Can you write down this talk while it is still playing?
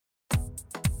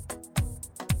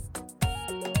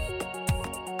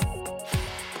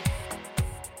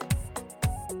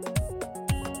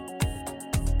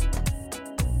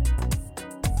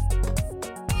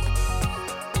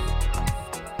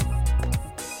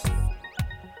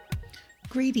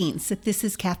Greetings. This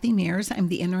is Kathy Mears. I'm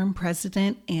the interim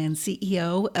president and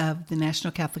CEO of the National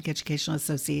Catholic Educational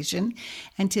Association.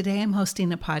 And today I'm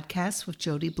hosting a podcast with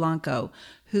Jody Blanco,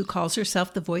 who calls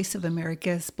herself the voice of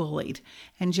America's Bullied.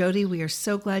 And Jody, we are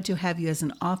so glad to have you as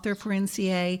an author for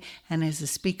NCA and as a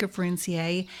speaker for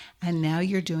NCA. And now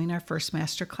you're doing our first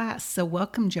master class. So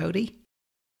welcome, Jody.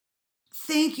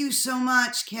 Thank you so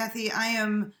much, Kathy. I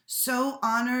am so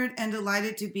honored and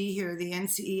delighted to be here. The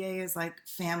NCEA is like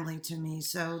family to me,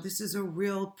 so this is a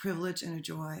real privilege and a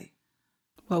joy.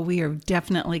 Well, we are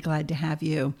definitely glad to have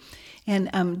you.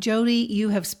 And Jody, you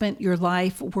have spent your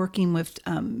life working with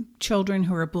children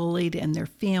who are bullied and their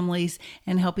families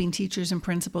and helping teachers and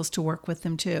principals to work with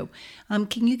them too.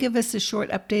 Can you give us a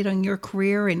short update on your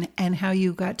career and how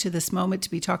you got to this moment to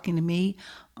be talking to me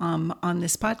on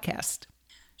this podcast?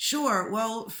 Sure.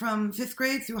 Well, from fifth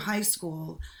grade through high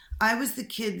school, I was the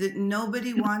kid that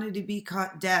nobody wanted to be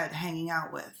caught dead hanging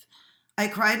out with. I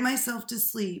cried myself to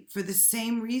sleep for the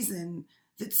same reason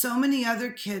that so many other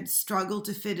kids struggle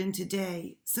to fit in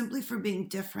today, simply for being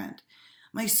different.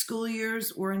 My school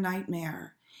years were a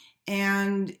nightmare.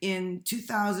 And in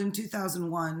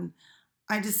 2001,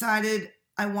 I decided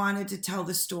I wanted to tell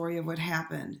the story of what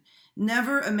happened,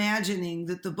 never imagining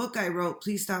that the book I wrote,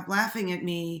 Please Stop Laughing at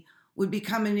Me, would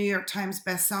become a New York Times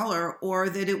bestseller, or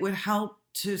that it would help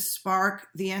to spark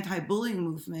the anti-bullying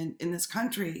movement in this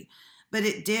country. But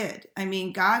it did. I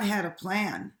mean, God had a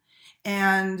plan.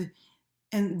 And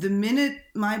the minute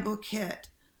my book hit,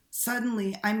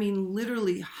 suddenly, I mean,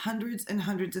 literally hundreds and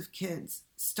hundreds of kids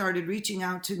started reaching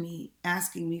out to me,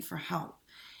 asking me for help.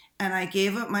 And I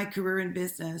gave up my career in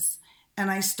business, and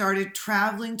I started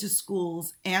traveling to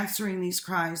schools, answering these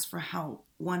cries for help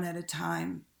one at a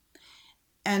time.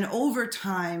 And over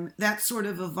time, that sort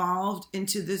of evolved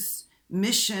into this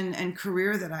mission and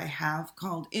career that I have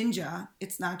called INJA.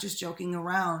 It's not just joking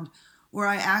around, where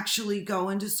I actually go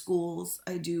into schools.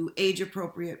 I do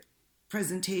age-appropriate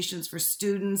presentations for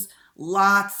students,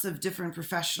 lots of different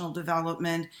professional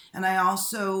development, and I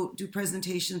also do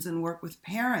presentations and work with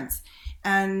parents.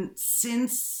 And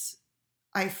since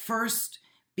I first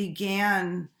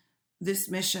began this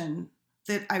mission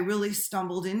that I really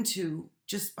stumbled into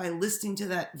just by listening to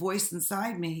that voice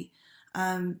inside me,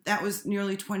 that was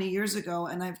nearly 20 years ago,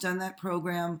 and I've done that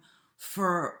program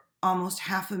for almost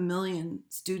 500,000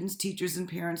 students, teachers, and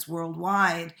parents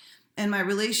worldwide. And my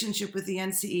relationship with the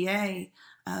NCEA,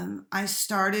 I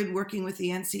started working with the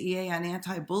NCEA on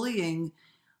anti-bullying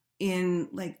in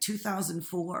like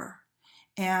 2004.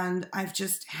 And I've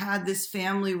just had this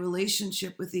family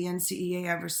relationship with the NCEA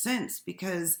ever since,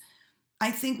 because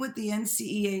I think what the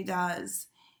NCEA does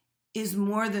is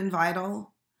more than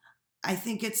vital. I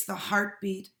think it's the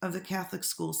heartbeat of the Catholic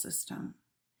school system.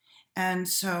 And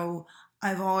so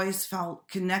I've always felt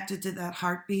connected to that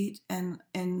heartbeat. And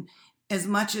as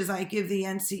much as I give the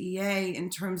NCEA in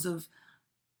terms of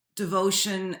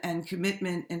devotion and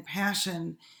commitment and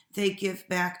passion, they give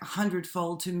back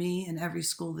 100-fold to me in every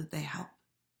school that they help.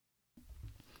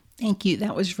 Thank you.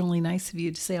 That was really nice of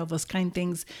you to say all those kind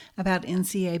things about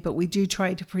NCA, but we do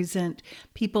try to present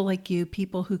people like you,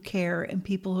 people who care, and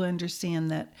people who understand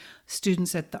that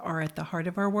students are at the heart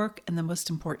of our work and the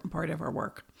most important part of our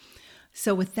work.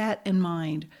 So with that in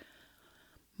mind,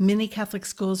 many Catholic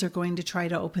schools are going to try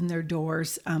to open their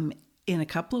doors in a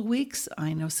couple of weeks.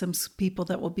 I know some people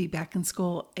that will be back in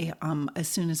school as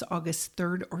soon as August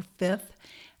 3rd or 5th.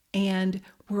 And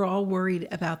we're all worried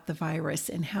about the virus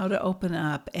and how to open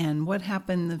up and what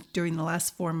happened during the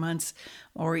last 4 months,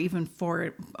 or even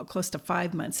close to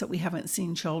 5 months that we haven't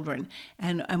seen children,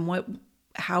 and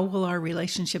how will our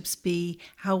relationships be?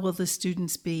 How will the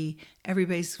students be?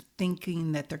 Everybody's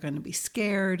thinking that they're going to be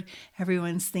scared.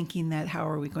 Everyone's thinking that how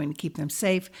are we going to keep them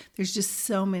safe? There's just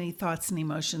so many thoughts and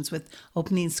emotions with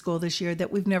opening school this year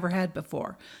that we've never had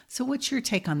before. So what's your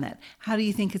take on that? How do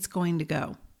you think it's going to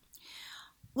go?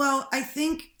 Well, I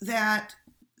think that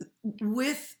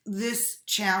with this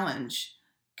challenge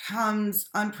comes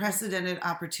unprecedented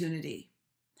opportunity.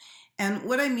 And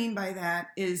what I mean by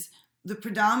that is the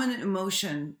predominant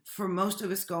emotion for most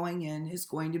of us going in is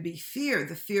going to be fear,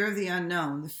 the fear of the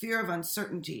unknown, the fear of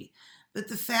uncertainty. But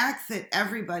the fact that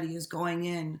everybody is going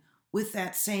in with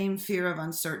that same fear of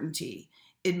uncertainty,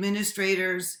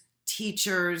 administrators,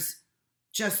 teachers,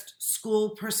 just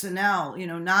school personnel,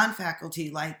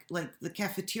 non-faculty, like the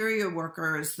cafeteria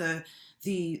workers, the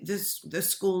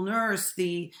school nurse,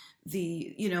 the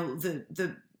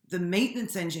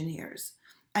maintenance engineers.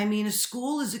 I mean, a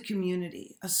school is a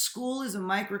community. A school is a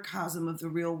microcosm of the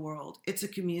real world. It's a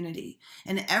community.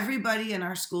 And everybody in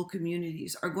our school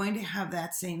communities are going to have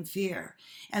that same fear.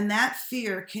 And that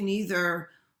fear can either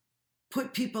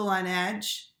put people on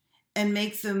edge and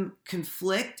make them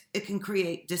conflict. It can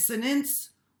create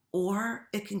dissonance, or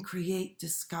it can create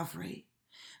discovery,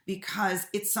 because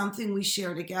it's something we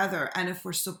share together. And if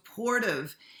we're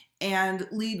supportive and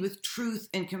lead with truth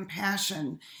and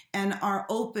compassion and are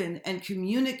open and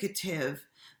communicative,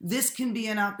 this can be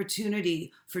an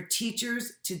opportunity for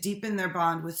teachers to deepen their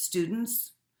bond with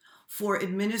students, for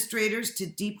administrators to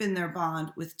deepen their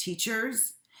bond with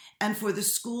teachers, and for the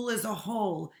school as a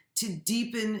whole to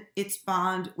deepen its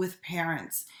bond with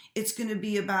parents. It's going to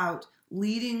be about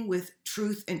leading with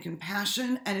truth and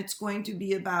compassion, and it's going to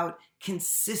be about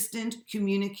consistent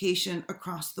communication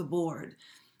across the board.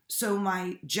 So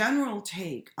my general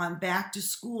take on back to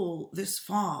school this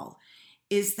fall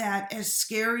is that, as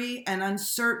scary and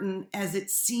uncertain as it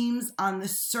seems on the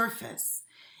surface,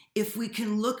 if we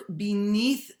can look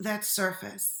beneath that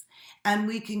surface and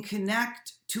we can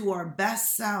connect to our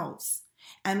best selves,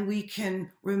 and we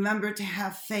can remember to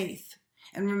have faith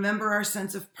and remember our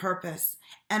sense of purpose,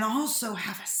 and also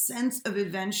have a sense of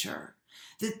adventure,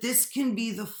 that this can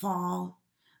be the fall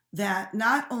that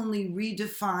not only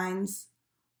redefines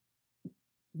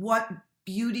what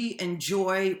beauty and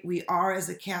joy we are as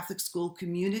a Catholic school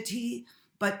community,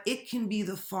 but it can be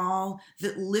the fall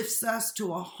that lifts us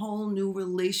to a whole new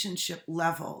relationship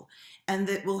level and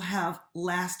that will have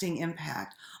lasting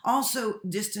impact. Also,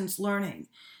 distance learning.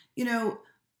 You know,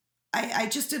 I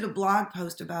just did a blog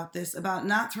post about this, about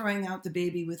not throwing out the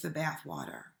baby with the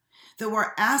bathwater. There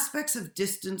were aspects of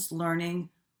distance learning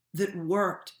that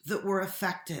worked, that were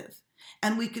effective.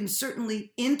 And we can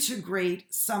certainly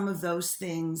integrate some of those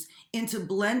things into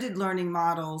blended learning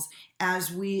models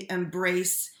as we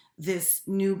embrace this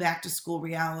new back to school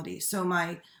reality. So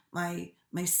my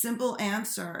simple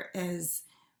answer is,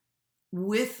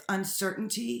 with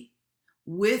uncertainty,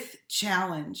 with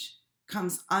challenge,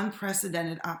 comes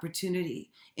unprecedented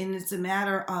opportunity. And it's a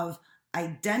matter of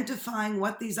identifying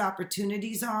what these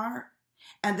opportunities are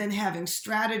and then having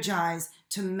strategized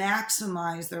to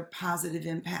maximize their positive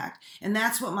impact. And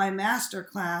that's what my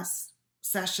masterclass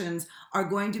sessions are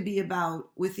going to be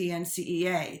about with the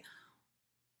NCEA.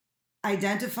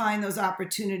 Identifying those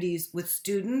opportunities with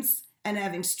students and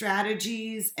having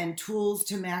strategies and tools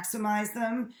to maximize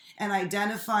them, and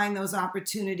identifying those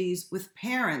opportunities with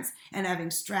parents and having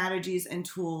strategies and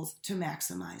tools to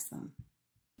maximize them.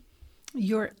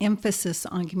 Your emphasis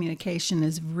on communication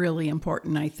is really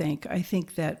important, I think. I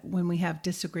think that when we have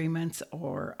disagreements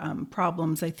or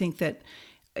problems, I think that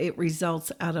it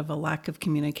results out of a lack of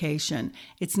communication.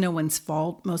 It's no one's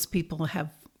fault. Most people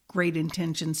have great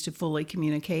intentions to fully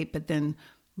communicate, but then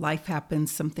life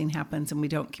happens, something happens, and we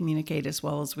don't communicate as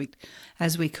well as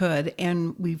we could.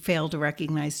 And we fail to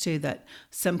recognize, too, that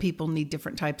some people need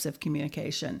different types of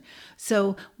communication.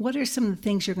 So what are some of the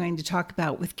things you're going to talk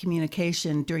about with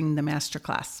communication during the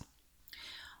masterclass?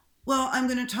 Well, I'm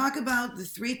going to talk about the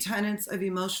 3 tenets of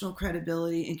emotional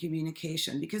credibility in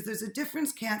communication, because there's a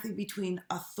difference, Kathy, between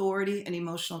authority and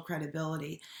emotional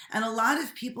credibility. And a lot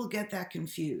of people get that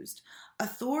confused.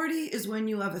 Authority is when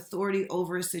you have authority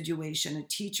over a situation. A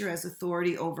teacher has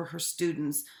authority over her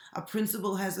students. A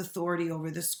principal has authority over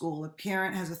the school. A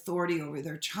parent has authority over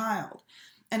their child.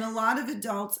 And a lot of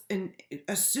adults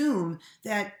assume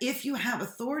that if you have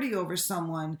authority over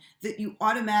someone, that you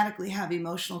automatically have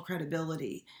emotional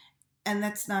credibility. And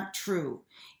that's not true.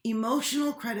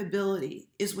 Emotional credibility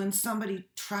is when somebody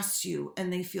trusts you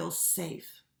and they feel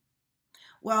safe.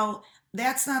 Well,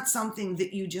 that's not something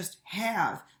that you just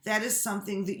have. That is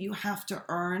something that you have to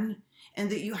earn and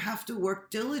that you have to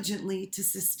work diligently to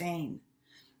sustain.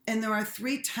 And there are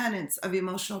 3 tenets of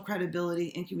emotional credibility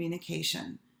in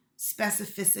communication.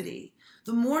 Specificity.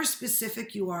 The more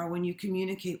specific you are when you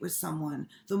communicate with someone,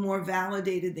 the more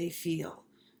validated they feel.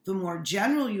 The more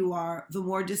general you are, the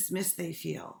more dismissed they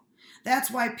feel. That's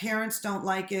why parents don't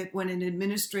like it when an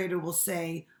administrator will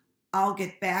say, "I'll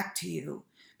get back to you,"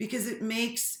 because it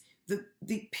makes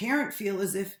the parent feel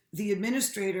as if the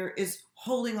administrator is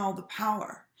holding all the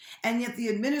power. And yet the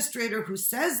administrator who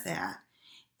says that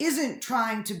isn't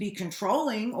trying to be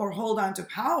controlling or hold on to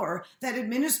power. That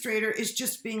administrator is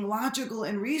just being logical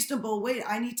and reasonable. Wait,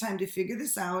 I need time to figure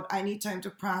this out. I need time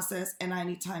to process, and I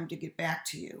need time to get back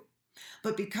to you.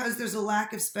 But because there's a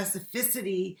lack of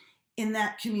specificity in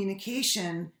that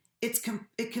communication, it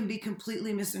can be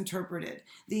completely misinterpreted.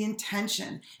 The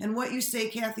intention. And what you say,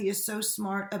 Kathy, is so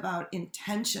smart about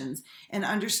intentions and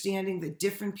understanding that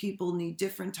different people need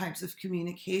different types of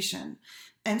communication.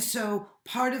 And so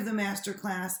part of the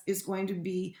masterclass is going to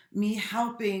be me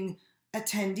helping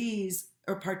attendees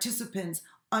or participants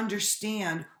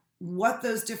understand what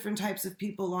those different types of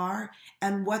people are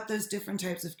and what those different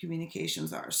types of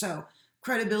communications are. So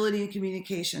credibility and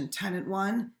communication. Tenet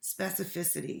 1,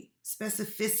 specificity.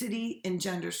 Specificity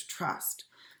engenders trust.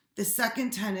 The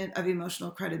second tenet of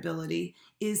emotional credibility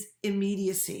is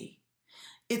immediacy.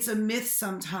 It's a myth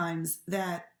sometimes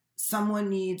that someone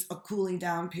needs a cooling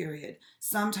down period.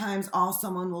 Sometimes all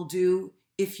someone will do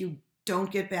if you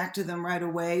don't get back to them right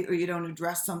away or you don't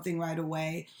address something right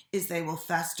away is they will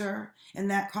fester, and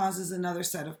that causes another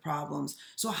set of problems.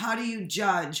 So how do you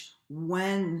judge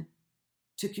when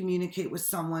to communicate with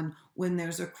someone when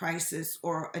there's a crisis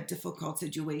or a difficult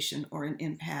situation or an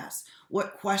impasse?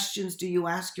 What questions do you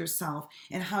ask yourself,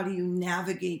 and how do you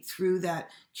navigate through that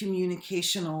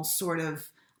communicational sort of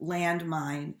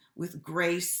landmine with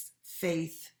grace,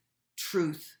 faith,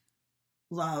 truth,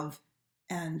 love,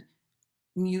 and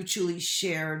mutually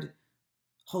shared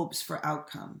hopes for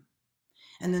outcome?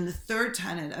 And then the third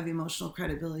tenet of emotional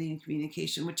credibility and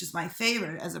communication, which is my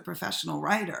favorite as a professional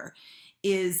writer,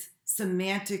 is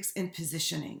semantics and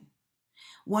positioning.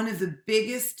 One of the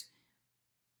biggest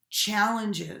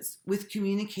challenges with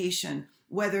communication,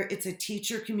 whether it's a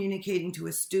teacher communicating to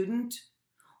a student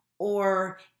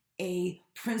or a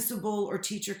principal or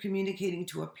teacher communicating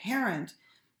to a parent,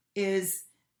 is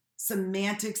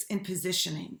semantics and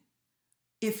positioning.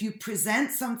 If you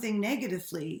present something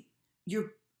negatively,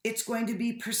 it's going to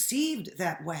be perceived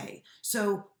that way.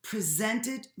 So present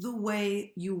it the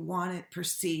way you want it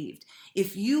perceived.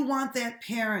 If you want that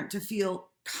parent to feel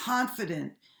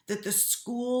confident that the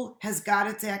school has got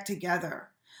its act together,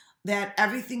 that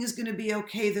everything is going to be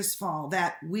okay this fall,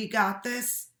 that we got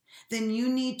this, then you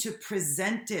need to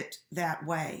present it that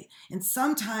way. And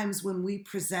sometimes when we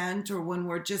present or when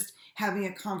we're just having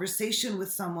a conversation with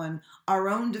someone, our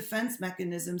own defense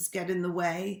mechanisms get in the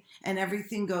way and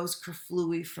everything goes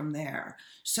kerflooey from there.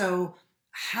 So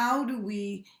how do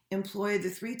we employ the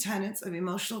three tenets of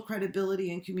emotional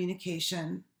credibility and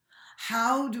communication?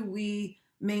 How do we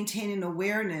maintain an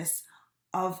awareness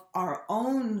of our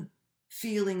own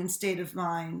feeling and state of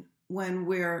mind when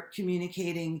we're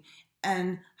communicating?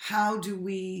 And how do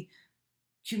we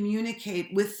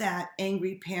communicate with that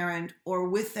angry parent or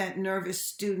with that nervous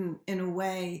student in a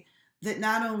way that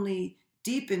not only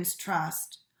deepens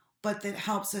trust, but that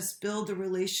helps us build the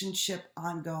relationship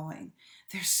ongoing?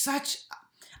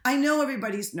 I know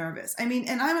everybody's nervous. I mean,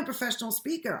 and I'm a professional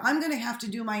speaker. I'm going to have to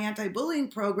do my anti-bullying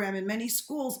program in many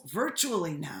schools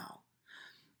virtually now.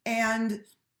 And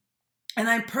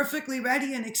I'm perfectly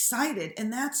ready and excited.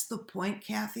 And that's the point,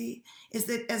 Kathy, is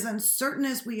that as uncertain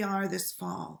as we are this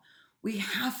fall, we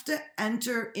have to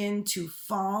enter into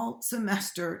fall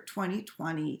semester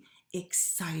 2020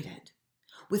 excited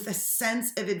with a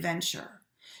sense of adventure.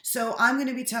 So I'm going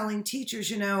to be telling teachers,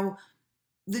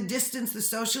 the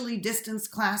socially distanced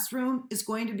classroom is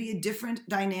going to be a different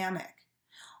dynamic.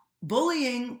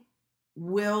 Bullying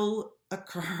will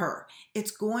occur.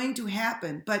 It's going to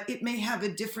happen, but it may have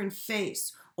a different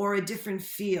face or a different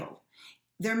feel.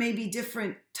 There may be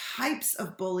different types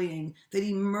of bullying that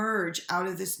emerge out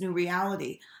of this new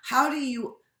reality. How do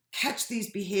you catch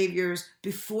these behaviors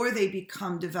before they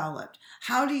become developed?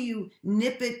 How do you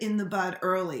nip it in the bud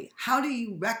early? How do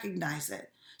you recognize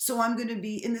it? So I'm going to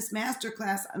be in this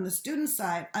masterclass on the student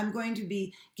side, I'm going to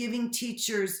be giving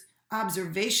teachers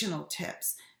observational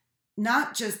tips,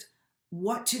 not just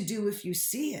what to do if you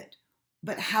see it,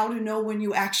 but how to know when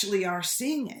you actually are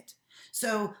seeing it.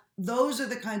 So those are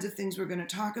the kinds of things we're going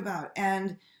to talk about.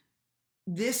 And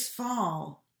this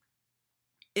fall,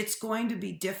 it's going to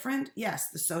be different. Yes,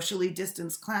 the socially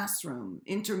distanced classroom,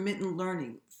 intermittent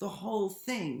learning, the whole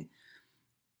thing.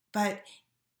 But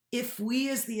if we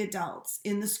as the adults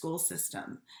in the school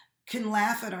system can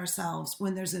laugh at ourselves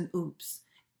when there's an oops,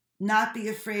 not be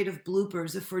afraid of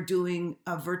bloopers if we're doing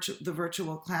the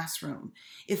virtual classroom,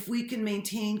 if we can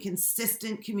maintain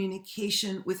consistent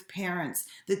communication with parents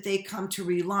that they come to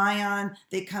rely on,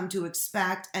 they come to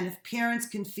expect, and if parents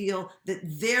can feel that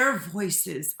their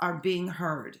voices are being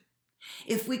heard,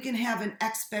 if we can have an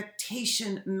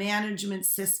expectation management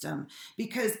system,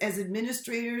 because as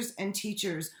administrators and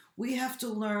teachers, we have to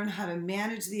learn how to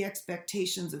manage the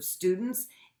expectations of students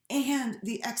and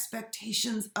the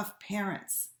expectations of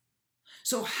parents.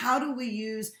 So how do we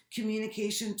use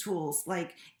communication tools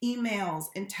like emails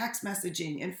and text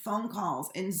messaging and phone calls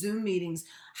and Zoom meetings?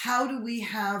 How do we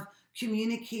have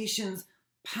communications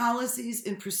policies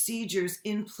and procedures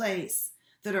in place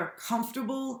that are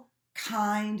comfortable,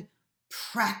 kind,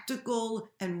 practical,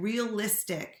 and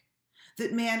realistic,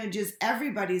 that manages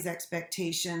everybody's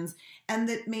expectations and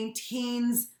that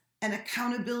maintains an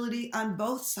accountability on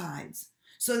both sides?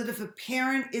 So that if a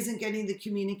parent isn't getting the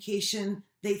communication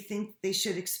they think they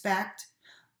should expect,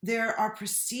 there are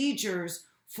procedures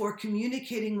for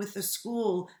communicating with the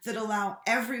school that allow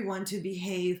everyone to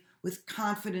behave with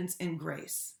confidence and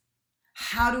grace.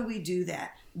 How do we do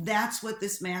that? That's what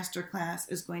this masterclass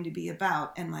is going to be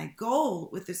about. And my goal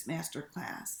with this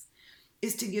masterclass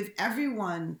is to give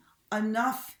everyone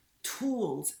enough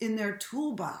tools in their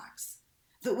toolbox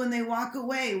that when they walk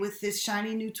away with this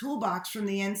shiny new toolbox from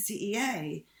the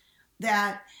NCEA,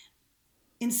 that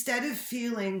instead of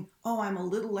feeling, oh, I'm a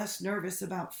little less nervous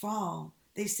about fall,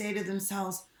 they say to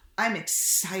themselves, I'm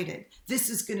excited. This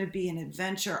is going to be an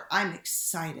adventure. I'm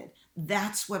excited.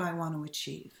 That's what I want to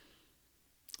achieve.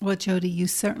 Well, Jody, you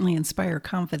certainly inspire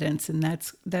confidence, and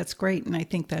that's great, and I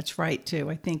think that's right too.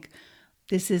 I think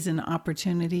this is an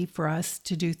opportunity for us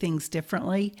to do things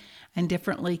differently, and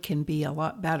differently can be a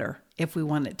lot better if we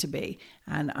want it to be.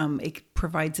 And it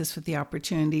provides us with the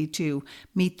opportunity to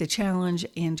meet the challenge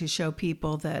and to show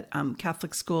people that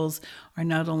Catholic schools are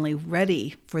not only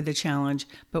ready for the challenge,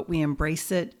 but we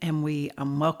embrace it and we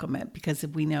welcome it, because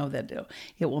we know that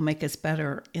it will make us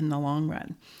better in the long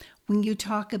run. When you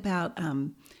talk about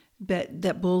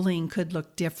that bullying could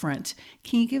look different,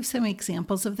 can you give some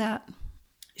examples of that?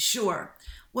 Sure.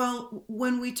 Well,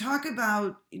 when we talk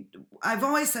about, I've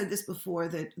always said this before,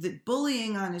 that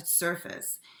bullying on its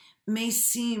surface may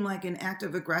seem like an act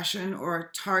of aggression or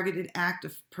a targeted act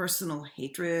of personal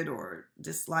hatred or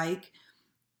dislike,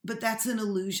 but that's an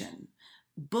illusion.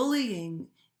 Bullying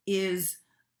is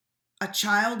a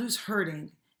child who's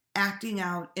hurting acting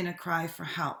out in a cry for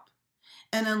help.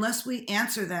 And unless we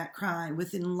answer that cry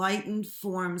with enlightened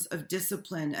forms of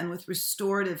discipline and with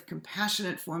restorative,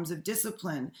 compassionate forms of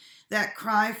discipline, that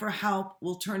cry for help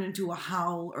will turn into a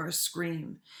howl or a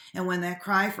scream. And when that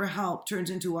cry for help turns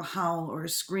into a howl or a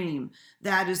scream,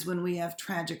 that is when we have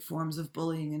tragic forms of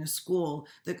bullying in a school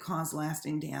that cause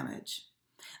lasting damage.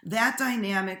 That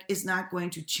dynamic is not going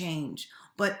to change,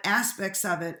 but aspects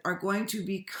of it are going to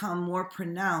become more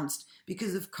pronounced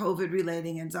because of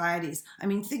COVID-related anxieties. I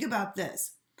mean, think about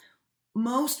this.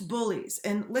 Most bullies,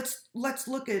 and let's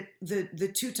look at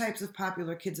the two types of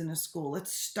popular kids in a school.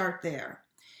 Let's start there.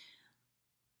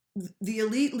 The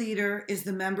elite leader is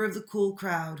the member of the cool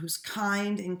crowd who's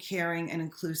kind and caring and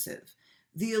inclusive.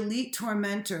 The elite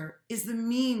tormentor is the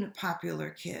mean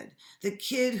popular kid, the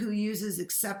kid who uses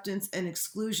acceptance and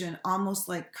exclusion almost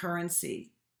like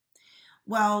currency.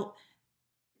 Well,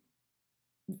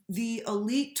 the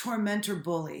elite tormentor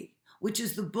bully, which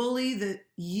is the bully that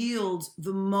yields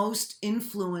the most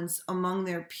influence among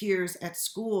their peers at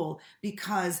school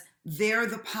because they're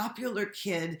the popular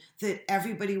kid that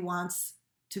everybody wants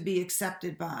to be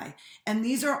accepted by. And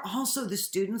these are also the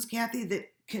students, Kathy, that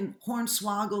can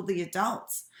hornswoggle the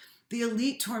adults. The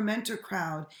elite tormentor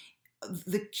crowd,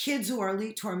 the kids who are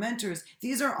elite tormentors,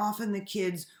 these are often the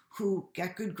kids who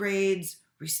get good grades,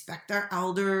 respect their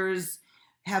elders,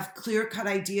 have clear-cut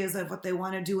ideas of what they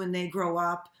want to do when they grow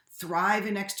up, thrive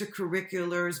in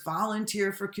extracurriculars,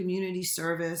 volunteer for community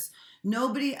service.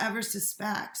 Nobody ever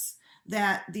suspects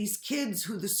that these kids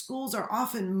who the schools are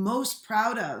often most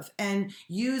proud of and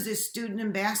use as student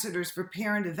ambassadors for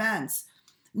parent events,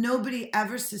 nobody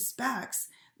ever suspects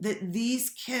that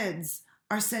these kids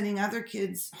are sending other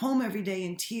kids home every day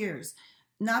in tears,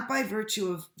 not by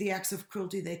virtue of the acts of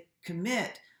cruelty they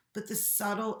commit, but the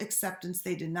subtle acceptance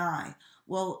they deny.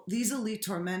 Well, these elite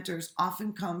tormentors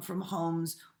often come from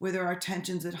homes where there are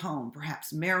tensions at home,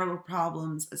 perhaps marital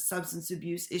problems, a substance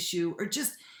abuse issue, or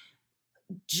just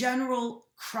general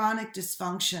chronic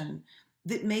dysfunction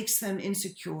that makes them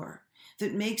insecure,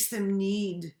 that makes them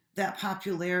need that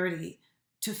popularity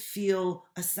to feel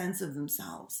a sense of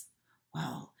themselves.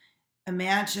 Well,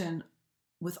 imagine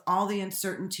with all the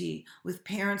uncertainty, with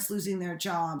parents losing their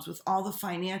jobs, with all the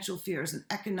financial fears and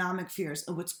economic fears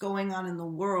of what's going on in the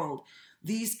world,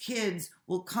 these kids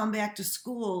will come back to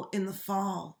school in the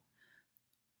fall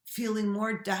feeling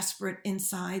more desperate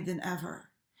inside than ever.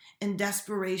 And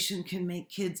desperation can make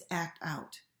kids act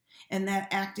out. And that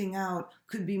acting out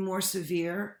could be more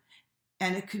severe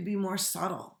and it could be more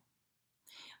subtle.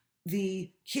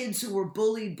 The kids who were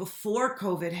bullied before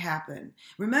COVID happened.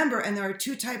 Remember, and there are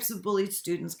two types of bullied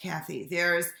students, Kathy.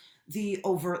 There's the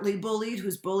overtly bullied,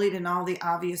 who's bullied in all the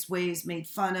obvious ways, made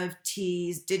fun of,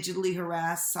 teased, digitally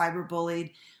harassed,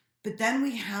 cyberbullied. But then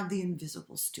we have the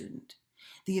invisible student.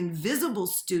 The invisible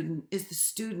student is the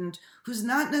student who's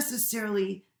not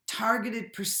necessarily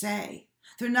targeted per se.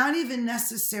 They're not even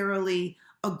necessarily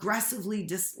aggressively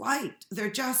disliked. They're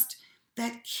just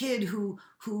that kid who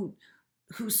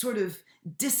sort of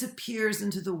disappears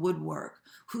into the woodwork,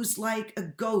 who's like a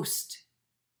ghost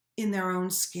in their own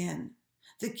skin.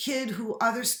 The kid who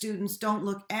other students don't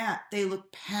look at, they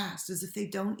look past as if they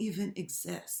don't even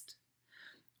exist.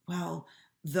 Well,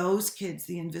 those kids,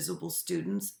 the invisible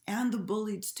students and the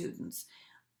bullied students,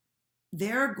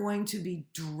 they're going to be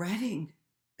dreading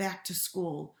back to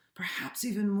school, perhaps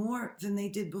even more than they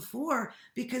did before,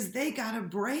 because they got a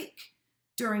break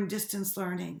during distance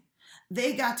learning.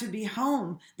 They got to be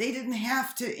home. They didn't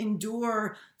have to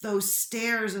endure those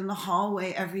stairs in the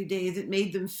hallway every day that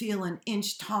made them feel an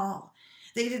inch tall.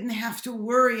 They didn't have to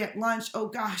worry at lunch, oh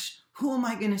gosh, who am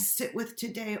I going to sit with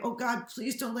today? Oh God,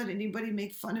 please don't let anybody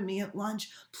make fun of me at lunch.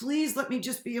 Please let me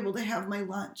just be able to have my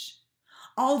lunch.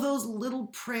 All those little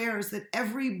prayers that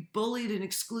every bullied and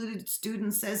excluded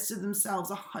student says to themselves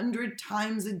 100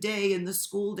 times a day in the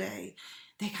school day,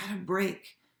 they got a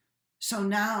break. So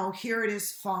now here it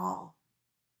is fall.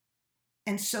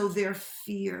 And so their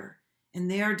fear and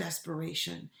their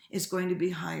desperation is going to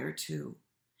be higher too.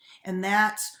 And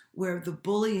that's where the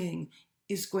bullying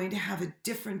is going to have a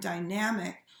different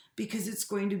dynamic, because it's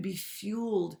going to be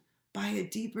fueled by a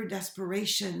deeper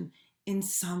desperation in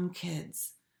some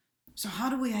kids. So how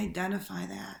do we identify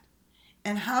that?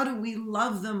 And how do we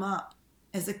love them up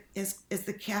as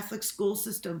the Catholic school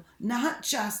system, not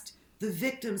just the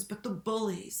victims, but the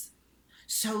bullies,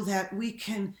 so that we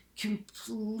can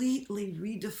completely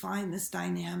redefine this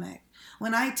dynamic?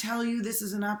 When I tell you this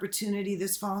is an opportunity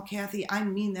this fall, Kathy, I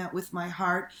mean that with my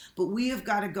heart, but we have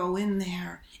got to go in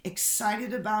there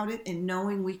excited about it and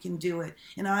knowing we can do it.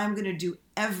 And I'm going to do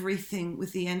everything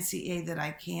with the NCA that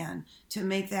I can to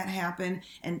make that happen,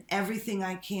 and everything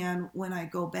I can when I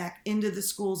go back into the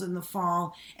schools in the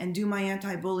fall and do my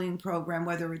anti-bullying program,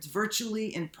 whether it's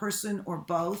virtually, in person, or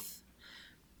both.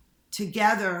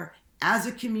 Together, as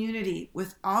a community,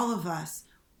 with all of us,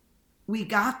 we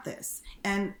got this.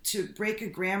 And to break a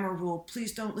grammar rule,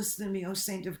 please don't listen to me, oh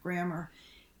saint of grammar.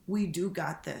 We do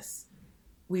got this.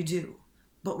 We do.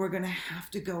 But we're going to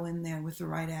have to go in there with the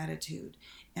right attitude.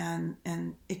 And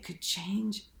it could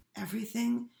change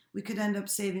everything. We could end up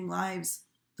saving lives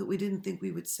that we didn't think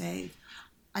we would save.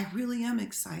 I really am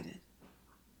excited.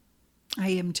 I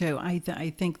am too. I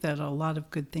think that a lot of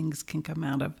good things can come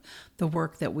out of the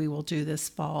work that we will do this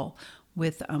fall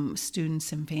with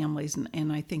students and families,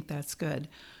 and I think that's good.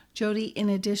 Jody, in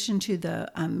addition to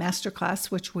the masterclass,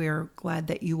 which we're glad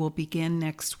that you will begin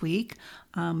next week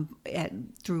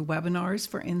through webinars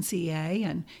for NCA,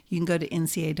 and you can go to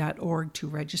nca.org to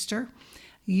register.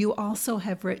 You also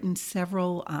have written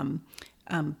several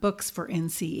books for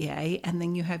NCEA, and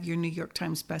then you have your New York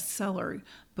Times bestseller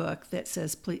book that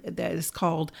is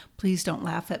called Please Don't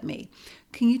Laugh at Me.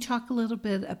 Can you talk a little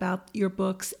bit about your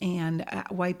books and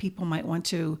why people might want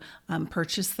to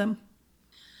purchase them?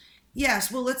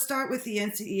 Yes, well, let's start with the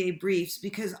NCEA briefs,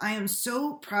 because I am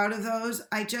so proud of those.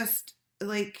 I just,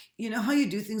 you know how you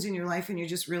do things in your life and you're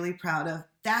just really proud of?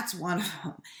 That's one of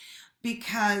them,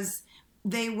 because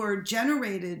they were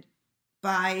generated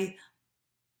by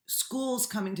schools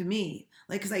coming to me.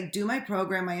 Because I do my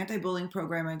program, my anti-bullying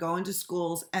program, I go into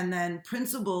schools, and then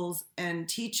principals and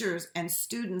teachers and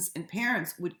students and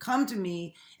parents would come to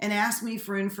me and ask me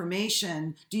for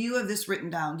information. Do you have this written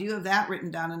down? Do you have that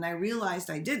written down? And I realized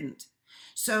I didn't.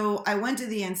 So I went to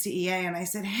the NCEA and I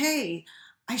said, hey,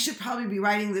 I should probably be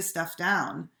writing this stuff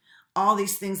down. All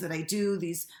these things that I do,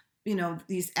 these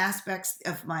aspects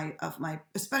of my,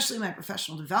 especially my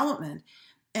professional development.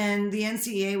 And the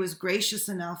NCEA was gracious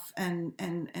enough and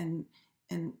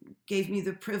gave me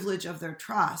the privilege of their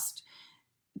trust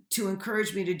to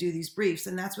encourage me to do these briefs.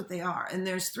 And that's what they are. And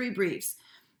there's 3 briefs.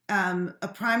 There's a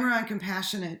primer on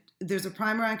compassionate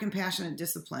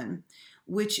discipline,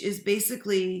 which is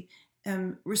basically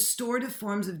restorative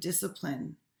forms of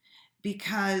discipline.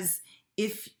 Because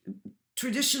if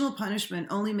traditional punishment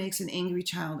only makes an angry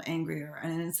child angrier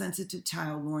and an insensitive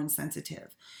child more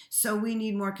insensitive. So we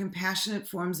need more compassionate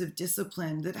forms of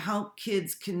discipline that help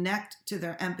kids connect to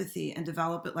their empathy and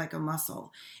develop it like a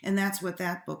muscle. And that's what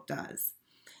that book does.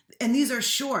 And these are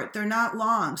short, they're not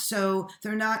long, so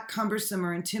they're not cumbersome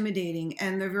or intimidating,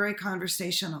 and they're very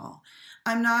conversational.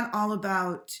 I'm not all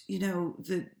about,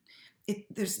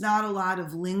 there's not a lot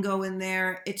of lingo in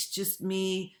there. It's just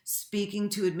me speaking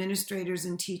to administrators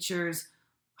and teachers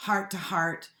heart to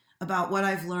heart about what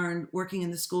I've learned working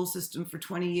in the school system for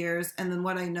 20 years, and then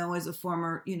what I know as a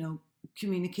former,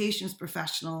 communications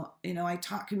professional. I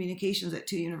taught communications at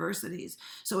 2 universities.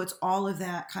 So it's all of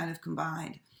that kind of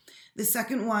combined. The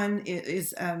second one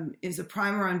is a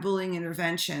primer on bullying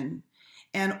intervention.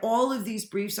 And all of these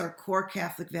briefs are core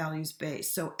Catholic values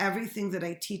based. So everything that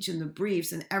I teach in the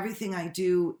briefs and everything I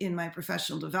do in my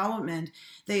professional development,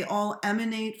 they all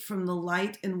emanate from the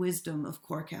light and wisdom of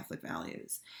core Catholic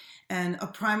values. And a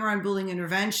primer on bullying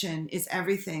intervention is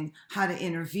everything: how to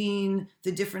intervene,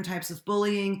 the different types of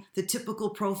bullying, the typical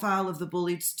profile of the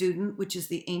bullied student, which is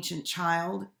the ancient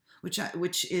child,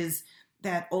 which is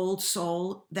that old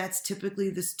soul. That's typically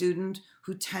the student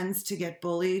who tends to get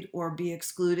bullied or be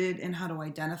excluded, and how to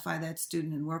identify that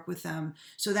student and work with them.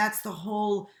 So that's the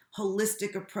whole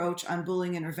holistic approach on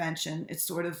bullying intervention. It's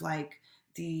sort of like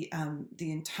the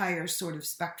entire sort of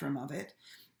spectrum of it.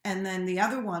 And then the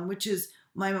other one, which is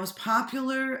my most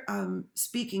popular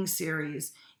speaking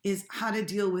series, is how to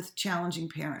deal with challenging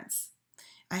parents.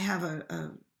 I have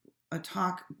a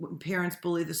talk when parents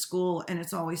bully the school, and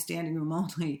it's always standing room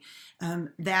only.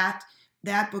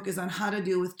 That book is on how to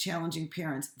deal with challenging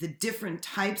parents, the different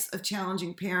types of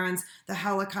challenging parents, the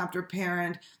helicopter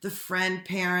parent, the friend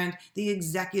parent, the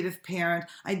executive parent,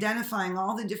 identifying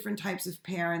all the different types of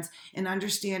parents and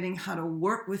understanding how to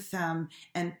work with them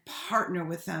and partner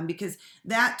with them, because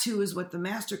that too is what the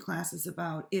masterclass is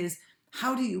about, is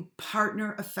how do you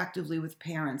partner effectively with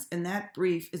parents? And that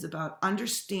brief is about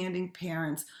understanding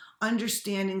parents,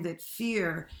 understanding that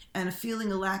fear and a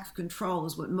feeling of lack of control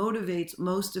is what motivates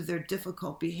most of their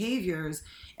difficult behaviors,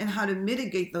 and how to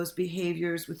mitigate those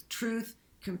behaviors with truth,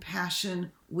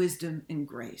 compassion, wisdom, and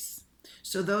grace.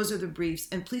 So those are the briefs.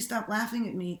 And please stop laughing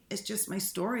at me. It's just my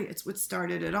story. It's what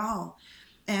started it all.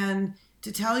 And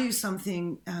to tell you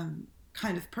something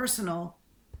kind of personal,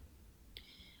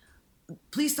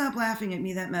 please stop laughing at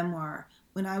me. That memoir,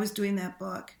 when I was doing that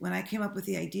book, when I came up with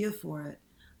the idea for it,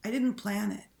 I didn't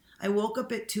plan it. I woke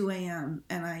up at 2 a.m.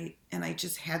 and I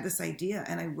just had this idea,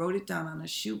 and I wrote it down on a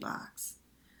shoebox.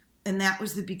 And that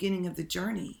was the beginning of the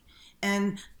journey.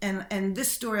 And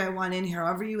this story I want in here,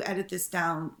 however you edit this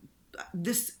down,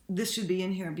 this should be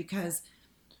in here, because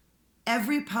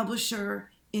every publisher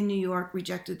in New York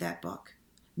rejected that book.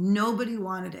 Nobody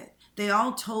wanted it. They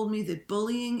all told me that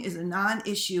bullying is a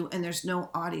non-issue and there's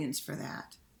no audience for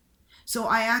that. So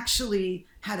I actually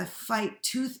had to fight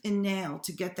tooth and nail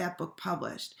to get that book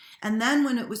published. And then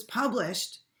when it was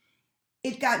published,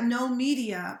 it got no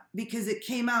media because it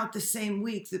came out the same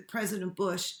week that President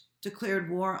Bush declared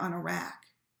war on Iraq.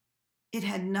 It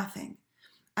had nothing.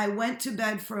 I went to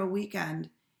bed for a weekend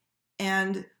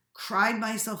and cried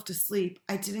myself to sleep.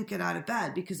 I didn't get out of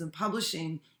bed because in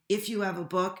publishing, if you have a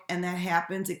book and that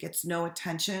happens, it gets no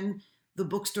attention, the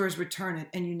bookstores return it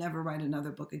and you never write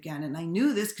another book again. And I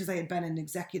knew this because I had been an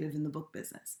executive in the book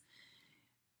business.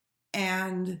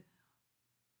 And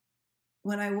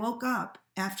when I woke up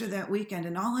after that weekend,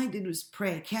 and all I did was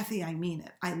pray, Kathy, I mean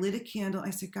it. I lit a candle.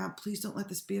 I said, God, please don't let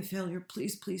this be a failure.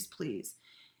 Please, please, please.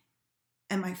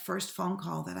 And my first phone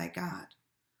call that I got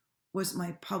was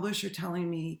my publisher telling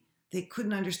me they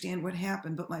couldn't understand what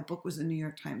happened, but my book was a New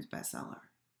York Times bestseller.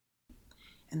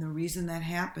 And the reason that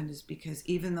happened is because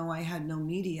even though I had no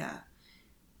media,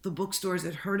 the bookstores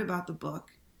had heard about the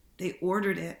book. They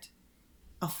ordered it.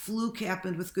 A fluke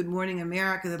happened with Good Morning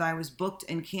America that I was booked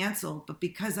and canceled. But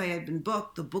because I had been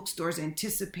booked, the bookstores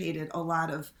anticipated a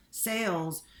lot of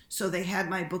sales. So they had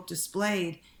my book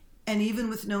displayed. And even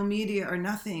with no media or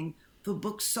nothing, the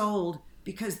book sold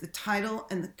because the title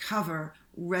and the cover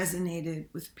resonated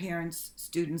with parents,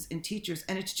 students, and teachers.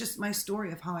 And it's just my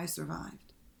story of how I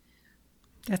survived.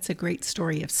 That's a great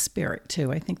story of spirit,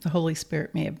 too. I think the Holy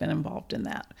Spirit may have been involved in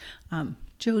that.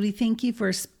 Jody, thank you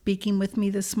for speaking with me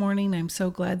this morning. I'm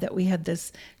so glad that we had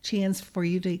this chance for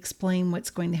you to explain what's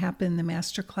going to happen in the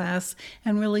masterclass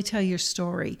and really tell your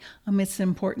story. It's an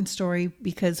important story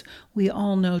because we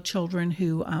all know children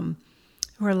who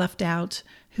are left out,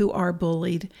 who are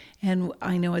bullied. And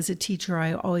I know as a teacher,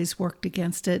 I always worked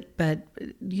against it, but,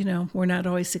 we're not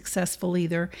always successful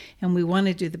either. And we want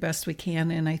to do the best we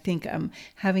can. And I think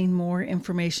having more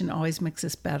information always makes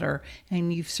us better.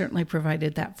 And you've certainly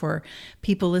provided that for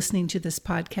people listening to this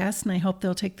podcast. And I hope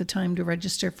they'll take the time to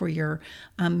register for your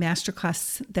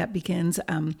masterclass that begins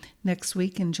next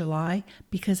week in July,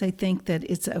 because I think that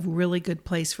it's a really good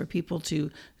place for people to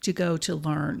go to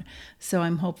learn. So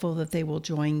I'm hopeful that they will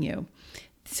join you.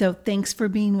 So thanks for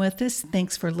being with us.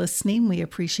 Thanks for listening. We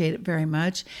appreciate it very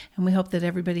much. And we hope that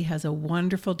everybody has a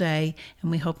wonderful day. And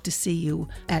we hope to see you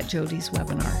at Jody's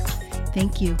webinar.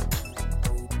 Thank you.